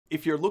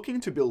If you're looking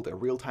to build a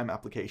real-time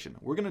application,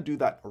 we're going to do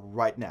that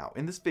right now.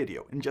 In this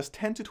video, in just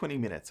 10 to 20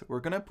 minutes, we're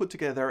going to put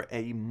together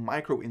a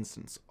micro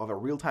instance of a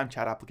real-time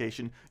chat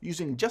application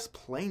using just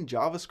plain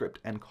JavaScript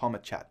and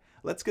CometChat.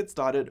 Let's get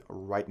started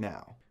right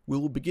now. We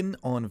will begin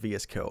on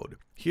VS Code.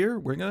 Here,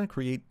 we're going to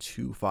create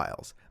two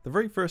files. The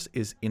very first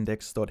is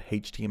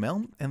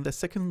index.html, and the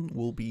second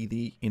will be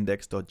the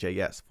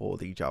index.js for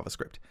the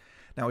JavaScript.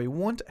 Now we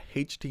want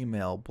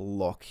HTML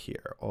block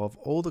here of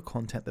all the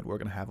content that we're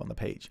going to have on the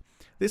page.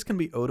 This can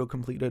be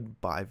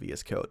auto-completed by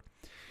VS Code.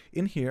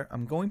 In here,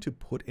 I'm going to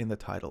put in the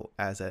title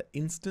as an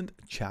instant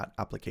chat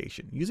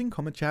application using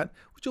CometChat,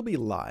 which will be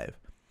live.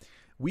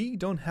 We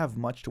don't have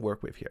much to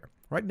work with here.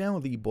 Right now,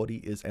 the body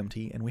is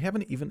empty and we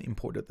haven't even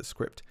imported the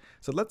script.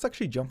 So let's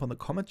actually jump on the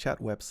CometChat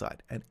website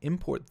and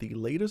import the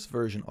latest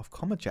version of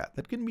CometChat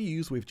that can be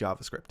used with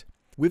JavaScript.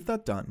 With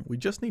that done, we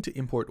just need to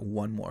import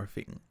one more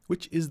thing,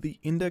 which is the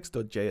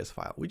index.js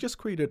file we just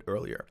created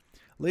earlier.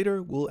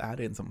 Later, we'll add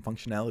in some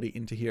functionality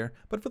into here,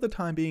 but for the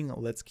time being,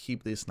 let's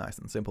keep this nice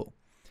and simple.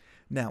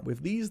 Now,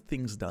 with these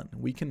things done,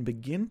 we can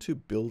begin to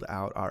build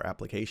out our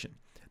application.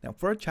 Now,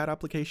 for a chat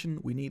application,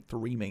 we need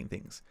three main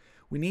things.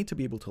 We need to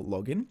be able to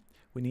log in,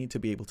 we need to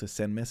be able to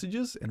send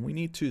messages, and we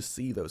need to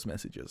see those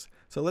messages.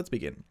 So let's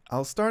begin.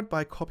 I'll start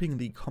by copying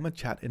the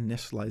CometChat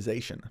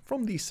initialization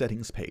from the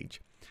settings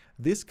page.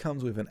 This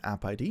comes with an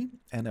app ID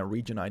and a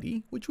region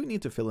ID, which we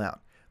need to fill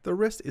out. The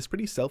rest is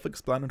pretty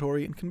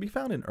self-explanatory and can be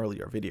found in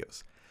earlier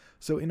videos.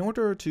 So in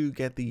order to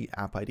get the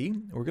app ID,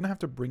 we're going to have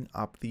to bring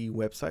up the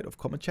website of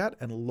CometChat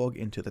and log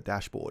into the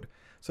dashboard.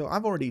 So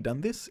I've already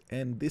done this,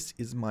 and this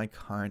is my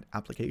current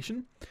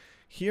application.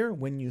 Here,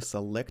 when you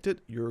select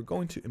it, you're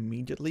going to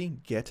immediately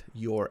get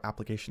your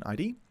application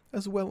ID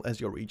as well as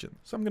your region.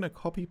 So I'm going to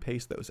copy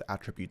paste those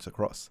attributes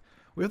across.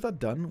 With that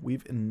done,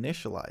 we've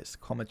initialized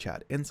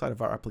CometChat inside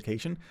of our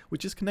application,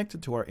 which is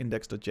connected to our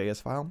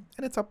index.js file,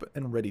 and it's up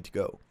and ready to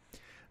go.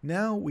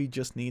 Now we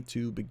just need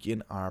to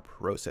begin our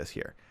process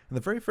here. And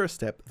the very first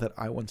step that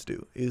I want to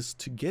do is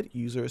to get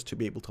users to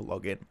be able to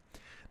log in.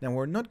 Now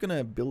we're not going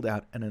to build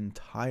out an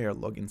entire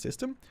login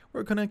system.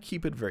 We're going to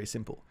keep it very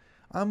simple.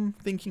 I'm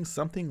thinking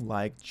something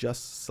like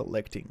just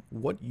selecting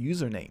what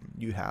username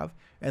you have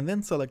and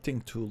then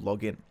selecting to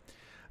log in.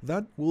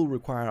 That will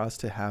require us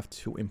to have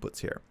two inputs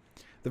here.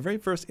 The very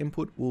first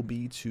input will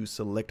be to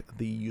select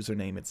the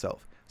username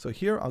itself. So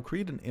here I'll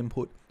create an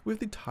input with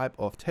the type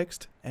of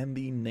text and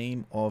the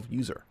name of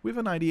user, with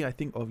an ID I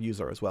think of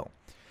user as well.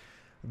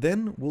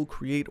 Then we'll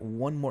create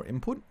one more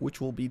input,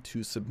 which will be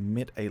to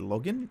submit a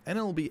login, and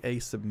it'll be a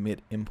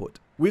submit input.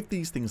 With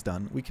these things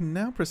done, we can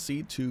now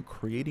proceed to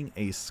creating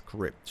a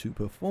script to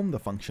perform the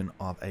function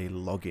of a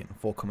login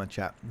for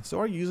CometChat, so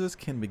our users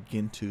can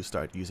begin to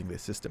start using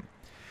this system.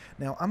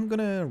 Now I'm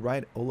gonna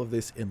write all of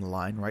this in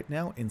line right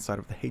now inside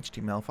of the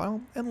HTML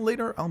file, and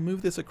later I'll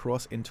move this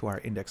across into our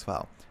index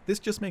file. This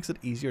just makes it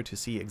easier to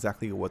see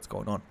exactly what's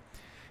going on.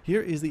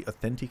 Here is the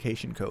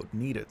authentication code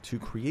needed to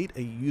create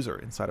a user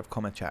inside of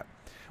CometChat.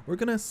 We're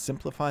going to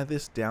simplify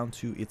this down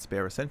to its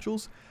bare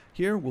essentials.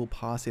 Here we'll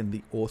pass in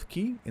the auth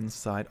key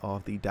inside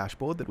of the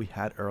dashboard that we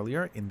had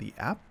earlier in the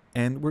app.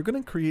 And we're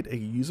going to create a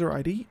user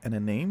ID and a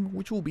name,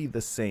 which will be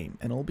the same,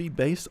 and it'll be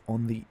based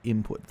on the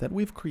input that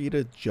we've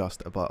created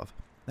just above.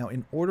 Now,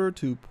 in order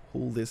to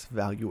pull this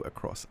value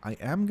across, I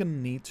am going to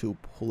need to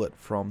pull it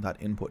from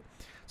that input.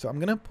 So I'm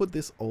going to put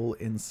this all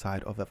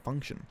inside of a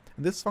function.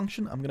 And this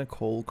function I'm going to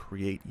call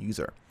create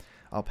user.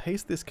 I'll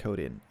paste this code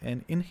in,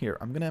 and in here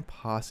I'm going to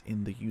pass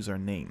in the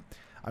username.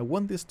 I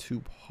want this to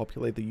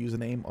populate the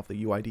username of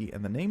the UID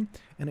and the name,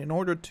 and in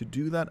order to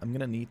do that, I'm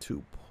going to need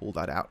to pull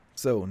that out.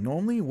 So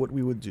normally what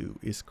we would do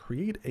is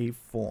create a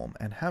form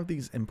and have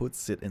these inputs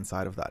sit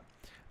inside of that.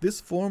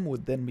 This form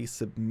would then be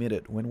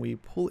submitted when we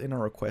pull in a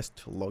request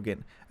to log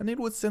in, and it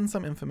would send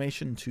some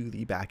information to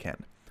the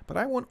backend. But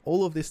I want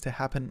all of this to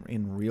happen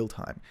in real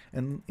time,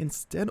 and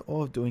instead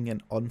of doing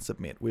an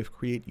onSubmit with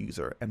create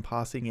user and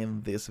passing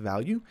in this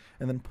value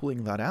and then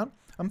pulling that out,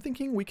 I'm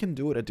thinking we can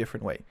do it a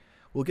different way.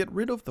 We'll get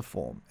rid of the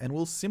form and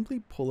we'll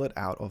simply pull it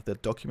out of the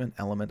document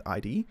element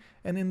ID,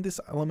 and in this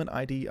element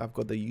ID I've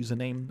got the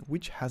username,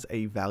 which has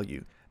a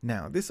value.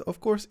 Now this of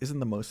course isn't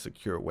the most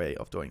secure way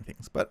of doing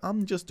things, but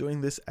I'm just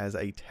doing this as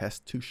a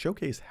test to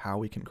showcase how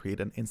we can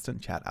create an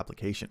instant chat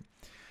application.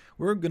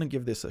 We're going to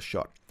give this a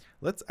shot.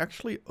 Let's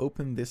actually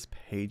open this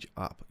page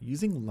up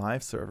using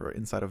live server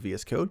inside of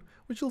VS Code,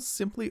 which will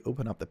simply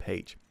open up the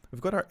page.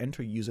 We've got our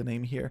enter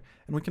username here,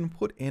 and we can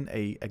put in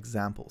an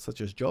example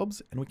such as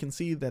jobs, and we can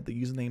see that the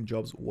username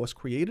jobs was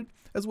created,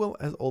 as well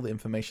as all the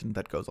information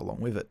that goes along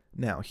with it.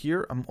 Now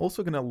here, I'm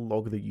also going to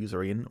log the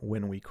user in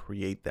when we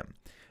create them.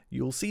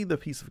 You'll see the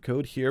piece of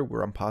code here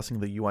where I'm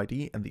passing the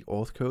UID and the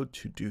auth code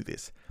to do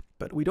this.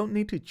 But we don't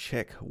need to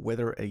check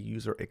whether a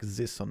user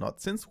exists or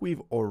not, since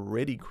we've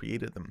already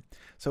created them.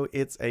 So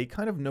it's a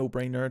kind of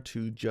no-brainer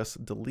to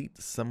just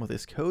delete some of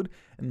this code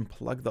and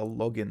plug the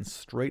login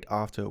straight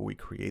after we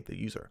create the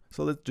user.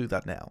 So let's do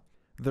that now.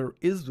 There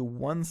is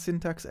one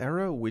syntax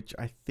error, which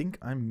I think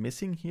I'm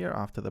missing here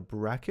after the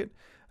bracket.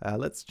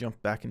 Let's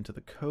jump back into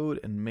the code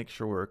and make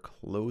sure we're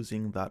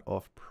closing that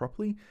off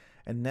properly.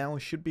 And now we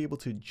should be able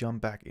to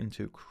jump back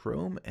into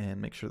Chrome and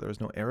make sure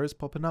there's no errors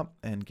popping up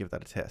and give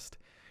that a test.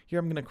 Here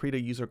I'm going to create a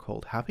user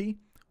called Happy.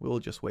 We'll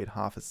just wait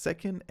half a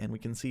second and we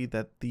can see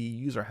that the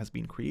user has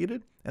been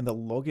created and the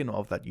login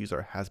of that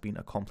user has been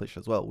accomplished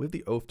as well with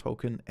the auth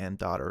token and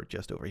data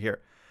just over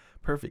here.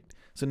 Perfect.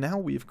 So now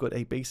we've got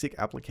a basic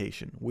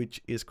application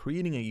which is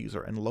creating a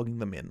user and logging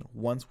them in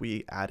once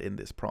we add in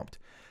this prompt.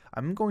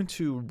 I'm going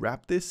to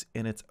wrap this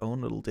in its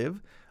own little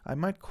div. I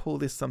might call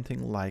this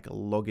something like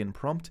login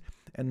prompt.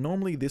 And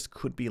normally this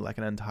could be like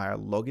an entire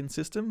login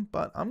system,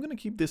 but I'm going to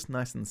keep this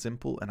nice and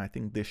simple and I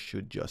think this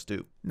should just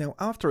do. Now,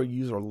 after a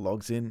user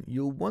logs in,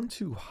 you'll want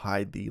to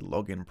hide the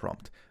login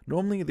prompt.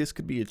 Normally this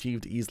could be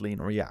achieved easily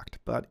in React,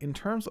 but in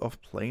terms of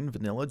plain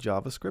vanilla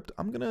JavaScript,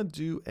 I'm going to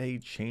do a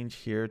change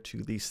here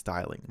to the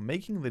styling,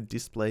 making the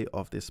display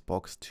of this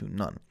box to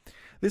none.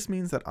 This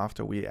means that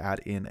after we add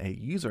in a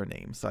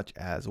username such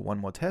as one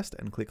more test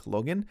and click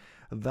login,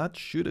 that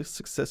should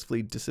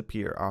successfully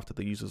disappear after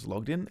the user's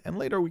logged in, and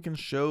later we can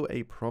show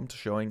a prompt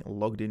showing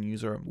logged in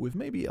user with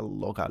maybe a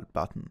logout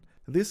button.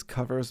 This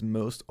covers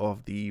most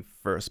of the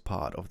first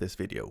part of this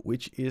video,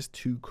 which is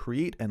to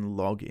create and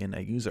log in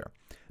a user.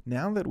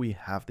 Now that we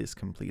have this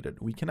completed,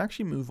 we can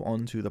actually move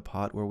on to the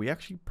part where we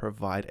actually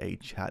provide a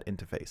chat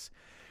interface.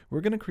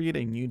 We're going to create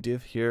a new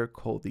div here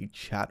called the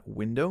chat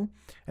window,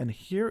 and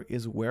here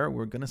is where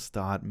we're going to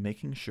start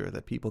making sure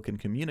that people can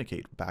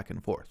communicate back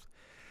and forth.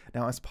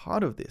 Now, as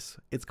part of this,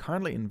 it's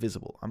currently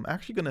invisible. I'm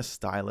actually going to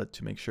style it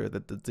to make sure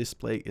that the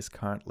display is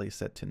currently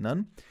set to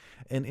none,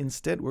 and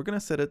instead we're going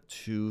to set it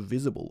to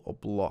visible or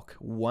block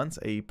once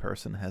a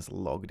person has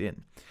logged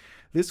in.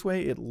 This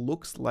way it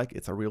looks like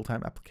it's a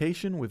real-time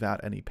application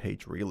without any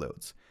page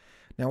reloads.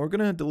 Now we're going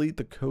to delete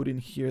the code in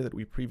here that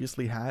we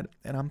previously had,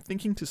 and I'm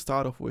thinking to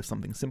start off with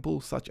something simple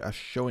such as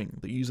showing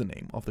the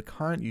username of the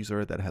current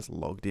user that has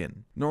logged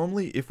in.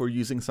 Normally, if we're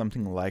using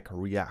something like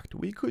React,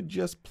 we could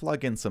just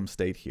plug in some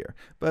state here,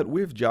 but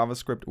with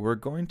JavaScript, we're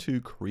going to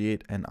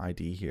create an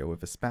ID here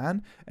with a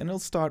span, and it'll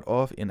start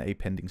off in a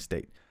pending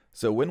state.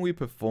 So when we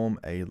perform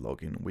a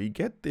login, we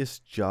get this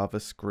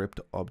JavaScript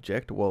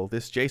object, well,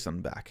 this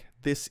JSON back.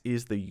 This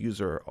is the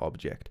user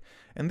object,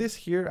 and this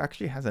here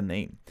actually has a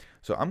name.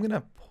 So I'm going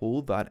to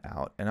pull that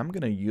out and I'm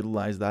going to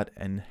utilize that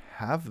and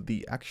have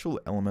the actual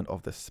element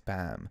of the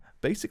spam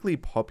basically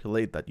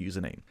populate that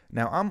username.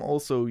 Now I'm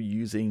also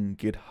using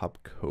GitHub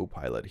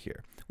Copilot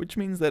here, which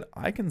means that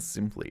I can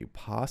simply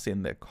pass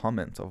in the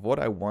comments of what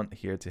I want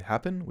here to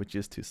happen, which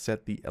is to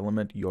set the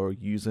element your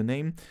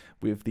username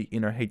with the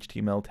inner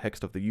HTML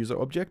text of the user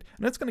object.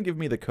 And it's going to give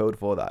me the code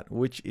for that,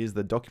 which is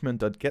the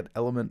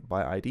document.getElement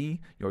by ID,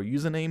 your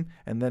username,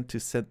 and then to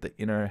set the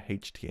inner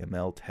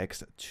HTML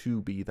text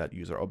to be that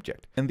user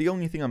object. And the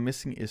only thing I'm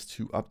missing is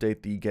to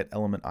update the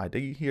getElement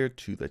ID here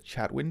to the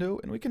chat window,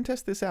 and we can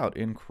test this out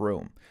in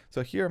Chrome.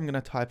 So here I'm going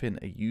to type in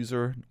a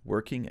user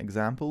working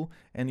example,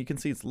 and you can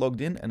see it's logged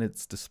in and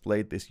it's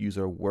displayed this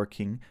user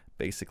working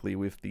basically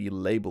with the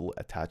label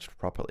attached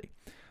properly.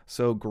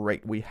 So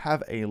great, we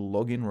have a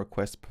login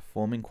request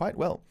performing quite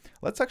well.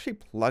 Let's actually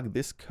plug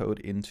this code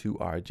into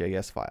our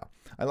JS file.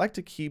 I like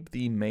to keep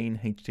the main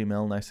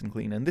HTML nice and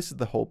clean, and this is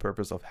the whole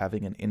purpose of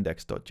having an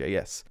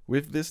index.js.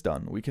 With this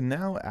done, we can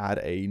now add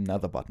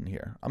another button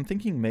here. I'm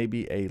thinking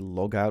maybe a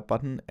logout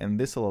button, and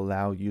this will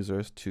allow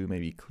users to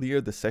maybe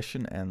clear the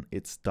session and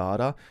its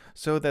data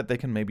so that they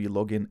can maybe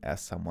log in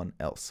as someone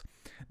else.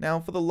 Now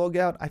for the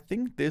logout, I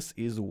think this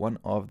is one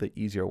of the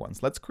easier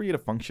ones. Let's create a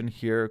function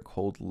here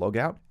called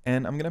logout,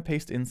 and I'm going to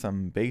paste in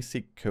some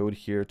basic code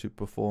here to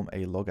perform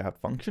a logout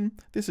function.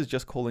 This is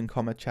just calling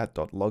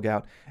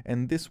CometChat.logout,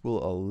 and this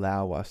will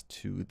allow us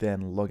to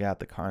then log out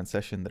the current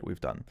session that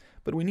we've done.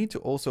 But we need to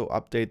also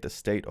update the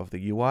state of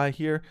the UI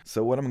here.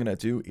 So what I'm going to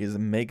do is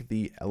make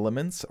the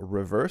elements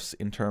reverse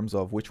in terms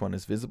of which one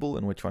is visible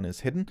and which one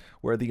is hidden,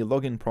 where the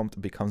login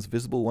prompt becomes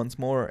visible once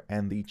more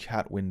and the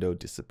chat window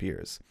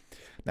disappears.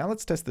 Now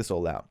let's test this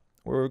all out.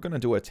 We're going to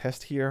do a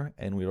test here,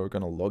 and we are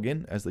going to log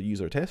in as the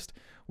user test.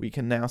 We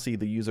can now see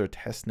the user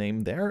test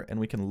name there, and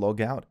we can log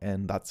out,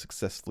 and that's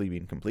successfully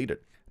been completed.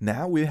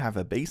 Now we have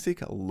a basic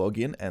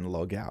login and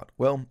log out.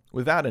 Well,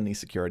 without any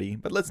security,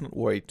 but let's not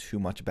worry too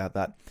much about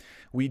that.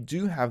 We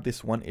do have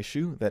this one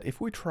issue that if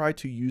we try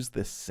to use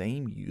the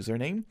same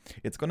username,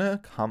 it's going to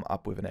come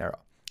up with an error.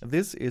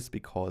 This is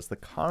because the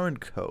current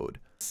code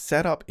is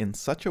set up in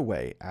such a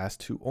way as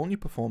to only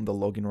perform the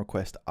login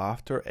request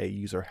after a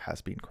user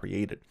has been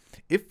created.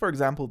 If, for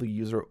example, the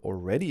user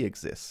already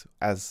exists,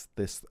 as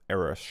this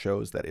error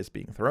shows that is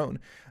being thrown,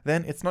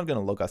 then it's not going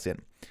to log us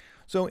in.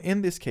 So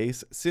in this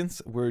case,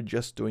 since we're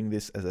just doing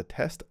this as a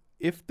test,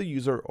 if the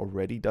user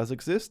already does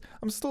exist,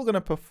 I'm still going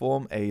to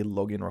perform a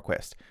login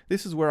request.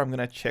 This is where I'm going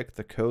to check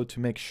the code to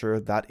make sure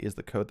that is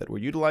the code that we're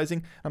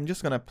utilizing. I'm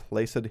just going to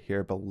place it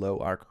here below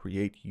our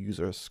create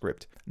user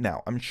script.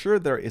 Now, I'm sure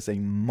there is a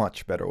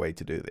much better way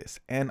to do this,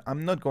 and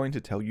I'm not going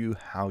to tell you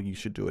how you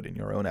should do it in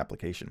your own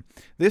application.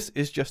 This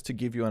is just to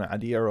give you an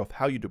idea of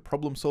how you do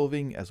problem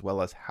solving, as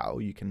well as how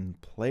you can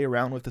play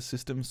around with the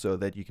system so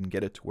that you can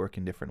get it to work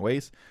in different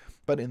ways.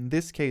 But in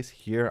this case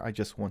here, I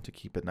just want to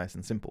keep it nice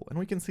and simple, and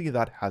we can see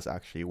that has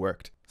actually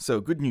worked. So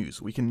good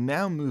news, we can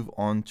now move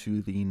on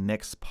to the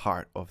next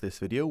part of this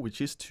video, which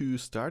is to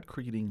start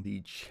creating the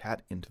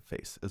chat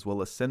interface, as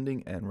well as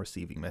sending and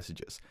receiving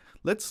messages.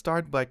 Let's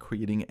start by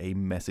creating a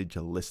message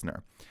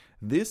listener.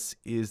 This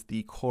is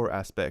the core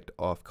aspect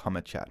of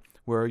CometChat,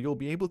 where you'll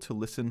be able to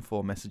listen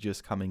for messages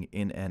coming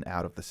in and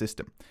out of the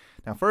system.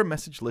 Now for a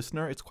message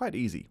listener, it's quite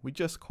easy. We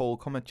just call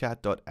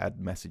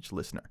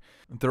CometChat.addMessageListener.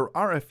 There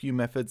are a few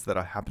methods that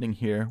are happening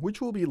here,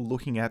 which we'll be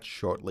looking at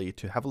shortly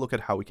to have a look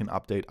at how we can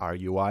update our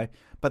UI.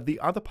 But the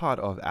other part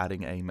of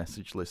adding a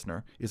message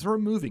listener is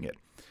removing it.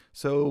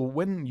 So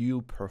when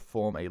you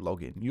perform a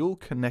login, you'll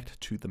connect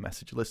to the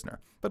message listener.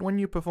 But when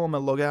you perform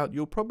a logout,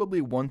 you'll probably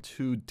want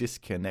to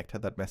disconnect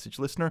that message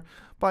listener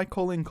by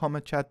calling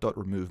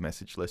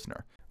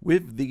CometChat.removeMessageListener.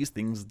 With these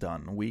things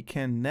done, we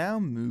can now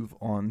move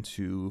on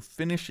to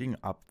finishing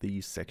up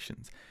these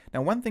sections.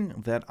 Now, one thing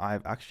that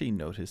I've actually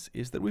noticed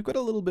is that we've got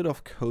a little bit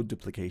of code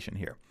duplication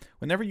here.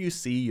 Whenever you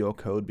see your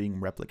code being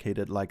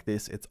replicated like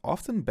this, it's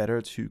often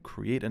better to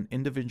create an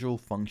individual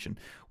function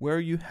where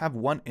you have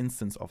one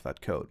instance of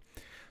that code.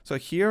 So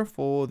here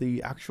for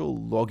the actual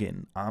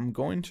login, I'm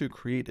going to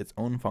create its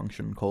own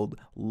function called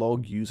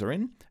logUserIn,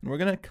 and we're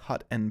going to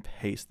cut and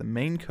paste the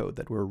main code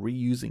that we're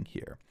reusing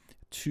here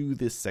to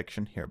this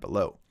section here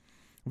below.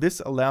 This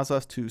allows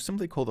us to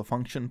simply call the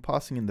function,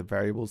 passing in the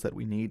variables that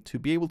we need to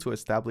be able to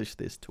establish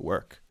this to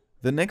work.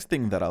 The next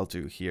thing that I'll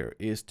do here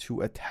is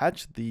to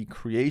attach the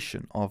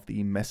creation of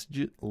the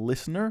message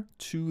listener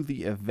to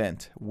the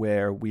event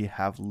where we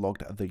have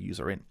logged the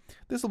user in.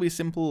 This will be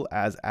simple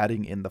as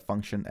adding in the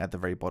function at the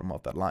very bottom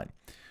of that line.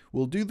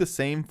 We'll do the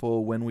same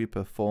for when we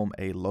perform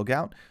a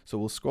logout. So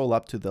we'll scroll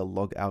up to the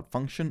logout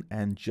function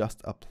and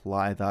just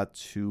apply that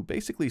to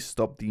basically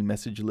stop the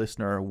message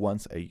listener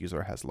once a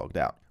user has logged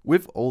out.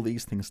 With all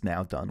these things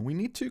now done, we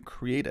need to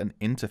create an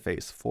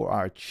interface for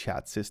our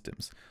chat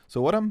systems.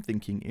 So what I'm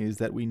thinking is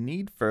that we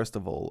need, first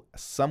of all,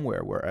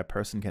 somewhere where a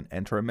person can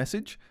enter a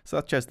message,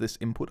 such as this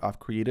input I've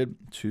created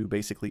to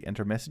basically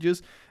enter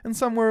messages, and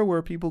somewhere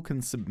where people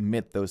can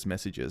submit those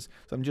messages.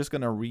 So I'm just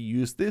going to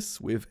reuse this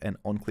with an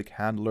on-click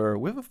handler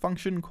with a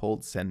function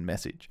called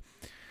sendMessage.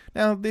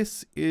 Now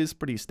this is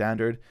pretty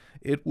standard.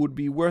 It would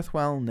be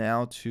worthwhile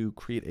now to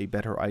create a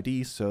better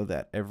ID so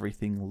that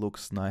everything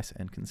looks nice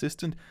and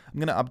consistent. I'm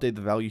going to update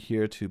the value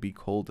here to be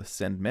called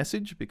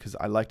sendMessage because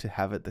I like to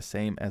have it the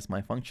same as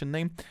my function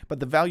name, but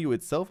the value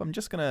itself, I'm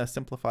just going to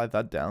simplify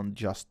that down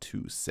just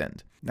to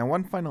send. Now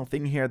one final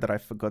thing here that I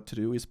forgot to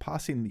do is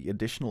pass in the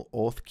additional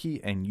auth key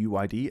and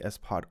UID as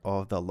part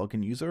of the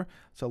login user.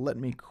 So let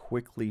me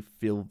quickly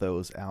fill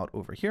those out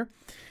over here.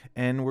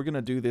 And we're going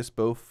to do this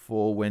both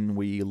for when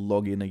we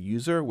log in a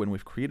user, when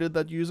we've created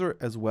that user,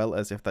 as well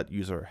as if that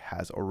user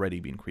has already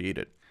been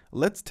created.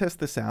 Let's test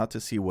this out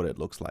to see what it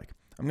looks like.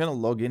 I'm going to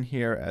log in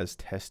here as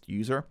test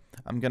user.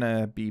 I'm going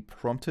to be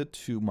prompted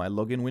to my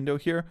login window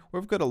here, where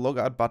we've got a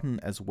logout button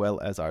as well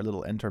as our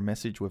little enter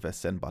message with a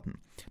send button.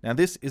 Now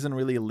this isn't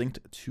really linked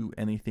to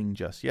anything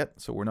just yet,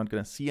 so we're not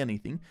going to see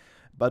anything,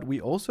 but we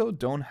also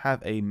don't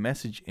have a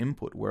message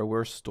input where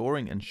we're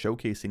storing and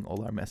showcasing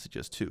all our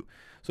messages too.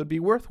 So it'd be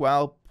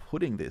worthwhile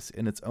putting this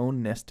in its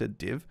own nested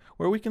div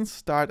where we can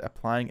start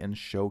applying and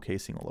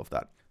showcasing all of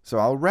that. So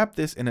I'll wrap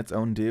this in its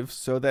own div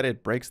so that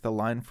it breaks the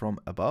line from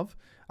above.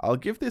 I'll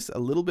give this a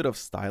little bit of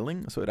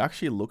styling so it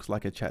actually looks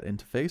like a chat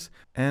interface,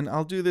 and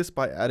I'll do this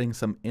by adding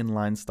some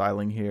inline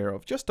styling here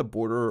of just a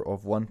border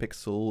of 1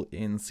 pixel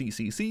in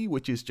CCC,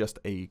 which is just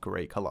a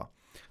gray color.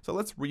 So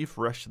let's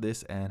refresh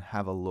this and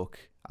have a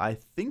look. I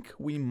think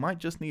we might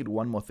just need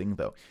one more thing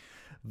though.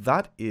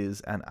 That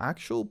is an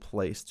actual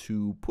place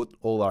to put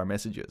all our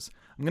messages.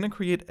 I'm going to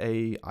create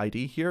a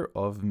ID here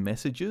of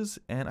messages,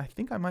 and I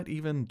think I might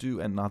even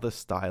do another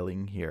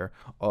styling here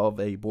of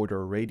a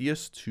border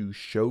radius to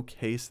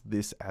showcase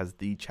this as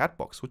the chat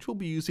box, which we'll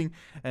be using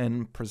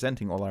and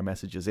presenting all our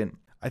messages in.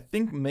 I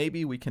think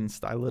maybe we can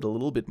style it a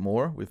little bit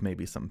more with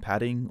maybe some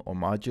padding or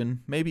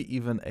margin, maybe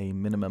even a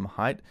minimum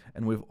height,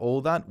 and with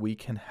all that we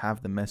can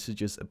have the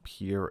messages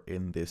appear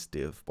in this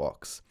div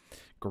box.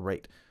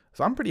 Great.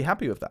 So I'm pretty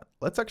happy with that.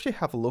 Let's actually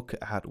have a look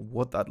at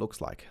what that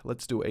looks like.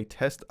 Let's do a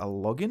test a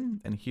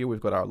login, and here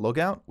we've got our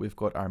logout, we've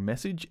got our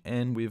message,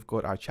 and we've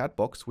got our chat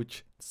box,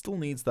 which still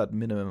needs that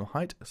minimum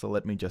height. So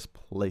let me just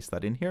place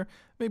that in here.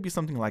 Maybe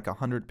something like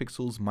 100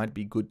 pixels might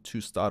be good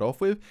to start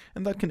off with,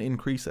 and that can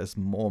increase as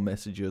more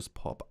messages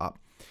pop up.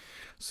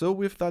 So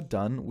with that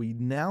done, we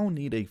now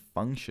need a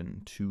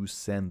function to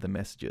send the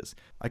messages.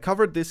 I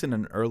covered this in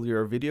an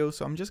earlier video,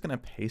 so I'm just going to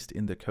paste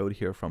in the code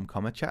here from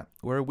CometChat,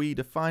 where we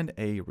defined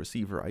a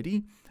receiver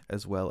ID,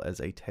 as well as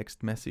a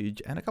text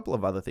message and a couple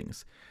of other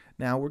things.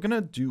 Now we're going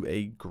to do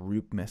a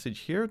group message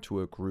here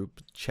to a group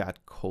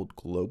chat called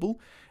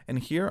global. And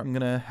here I'm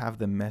going to have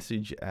the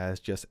message as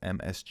just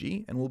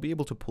MSG, and we'll be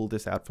able to pull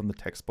this out from the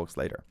text box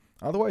later.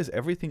 Otherwise,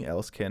 everything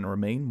else can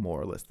remain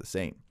more or less the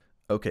same.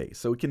 Okay,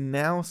 so we can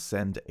now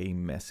send a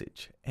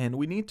message, and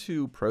we need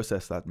to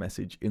process that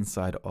message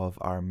inside of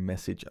our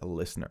message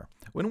listener.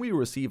 When we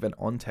receive an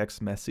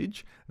on-text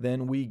message,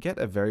 then we get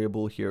a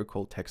variable here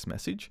called text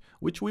message,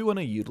 which we want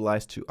to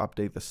utilize to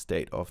update the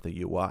state of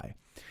the UI.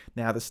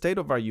 Now, the state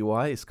of our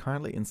UI is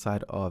currently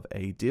inside of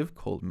a div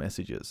called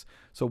messages.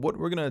 So what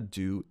we're going to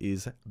do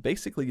is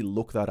basically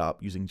look that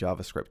up using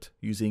JavaScript,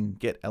 using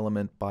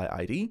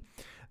getElementById.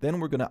 Then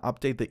we're going to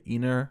update the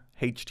inner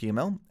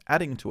HTML,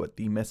 adding to it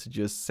the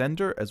messages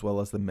sender as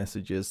well as the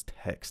messages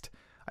text.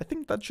 I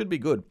think that should be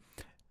good.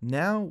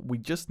 Now we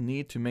just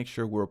need to make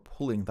sure we're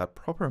pulling that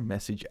proper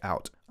message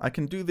out. I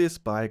can do this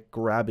by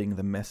grabbing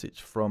the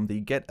message from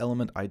the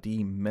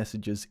getElementId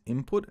messages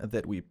input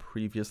that we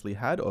previously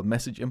had, or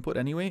message input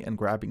anyway, and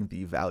grabbing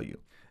the value.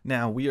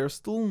 Now we are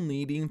still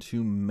needing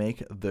to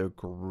make the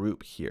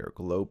group here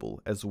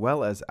global, as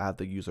well as add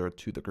the user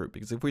to the group.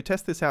 Because if we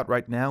test this out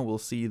right now, we'll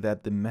see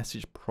that the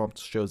message prompt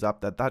shows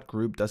up that that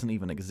group doesn't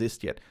even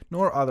exist yet,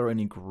 nor are there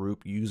any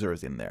group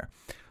users in there.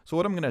 So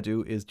what I'm going to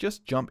do is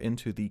just jump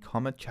into the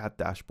CometChat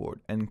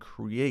dashboard and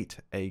create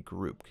a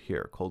group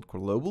here called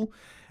global.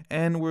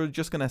 And we're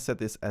just going to set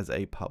this as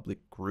a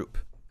public group.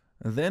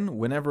 Then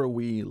whenever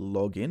we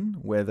log in,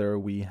 whether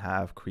we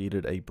have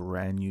created a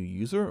brand new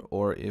user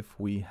or if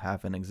we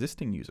have an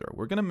existing user,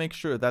 we're going to make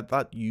sure that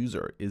that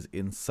user is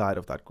inside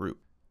of that group.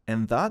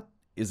 And that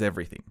is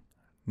everything.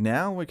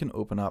 Now we can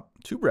open up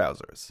two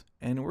browsers,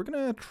 and we're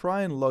going to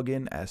try and log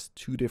in as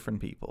two different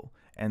people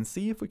and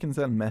see if we can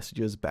send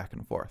messages back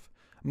and forth.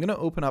 I'm going to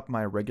open up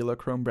my regular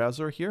Chrome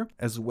browser here,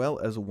 as well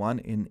as one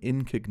in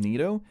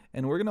incognito,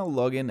 and we're going to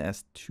log in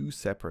as two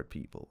separate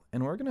people,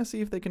 and we're going to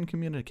see if they can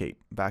communicate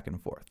back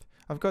and forth.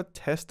 I've got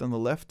Test on the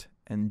left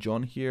and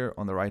John here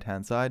on the right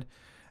hand side,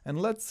 and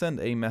let's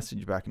send a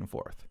message back and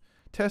forth.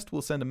 Test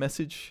will send a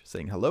message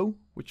saying hello,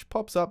 which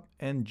pops up,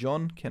 and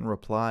John can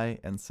reply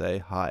and say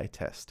hi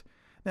Test.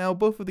 Now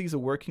both of these are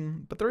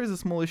working, but there is a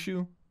small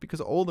issue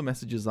because all the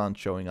messages aren't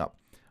showing up.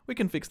 We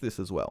can fix this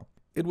as well.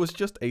 It was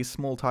just a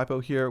small typo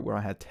here where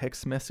I had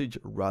text message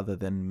rather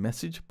than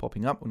message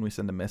popping up when we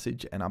send a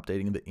message and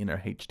updating the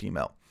inner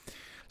HTML.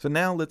 So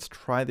now let's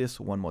try this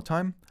one more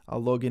time.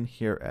 I'll log in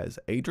here as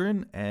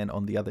Adrian and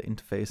on the other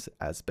interface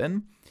as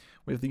Ben.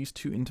 With these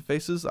two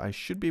interfaces, I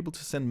should be able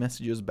to send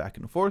messages back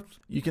and forth.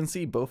 You can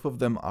see both of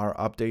them are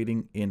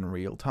updating in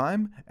real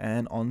time.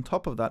 And on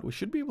top of that, we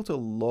should be able to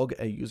log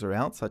a user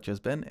out, such as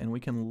Ben, and we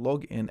can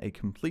log in a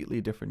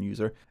completely different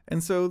user.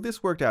 And so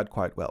this worked out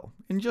quite well.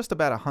 In just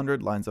about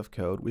 100 lines of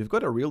code, we've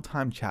got a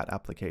real-time chat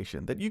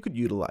application that you could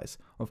utilize.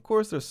 Of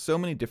course, there's so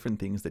many different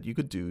things that you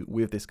could do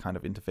with this kind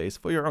of interface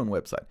for your own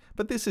website,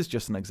 but this is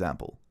just an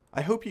example.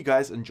 I hope you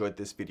guys enjoyed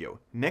this video.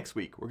 Next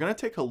week, we're going to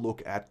take a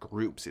look at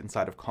groups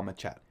inside of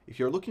CometChat. If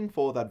you're looking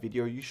for that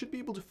video, you should be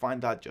able to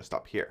find that just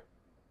up here.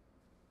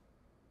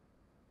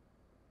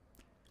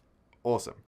 Awesome.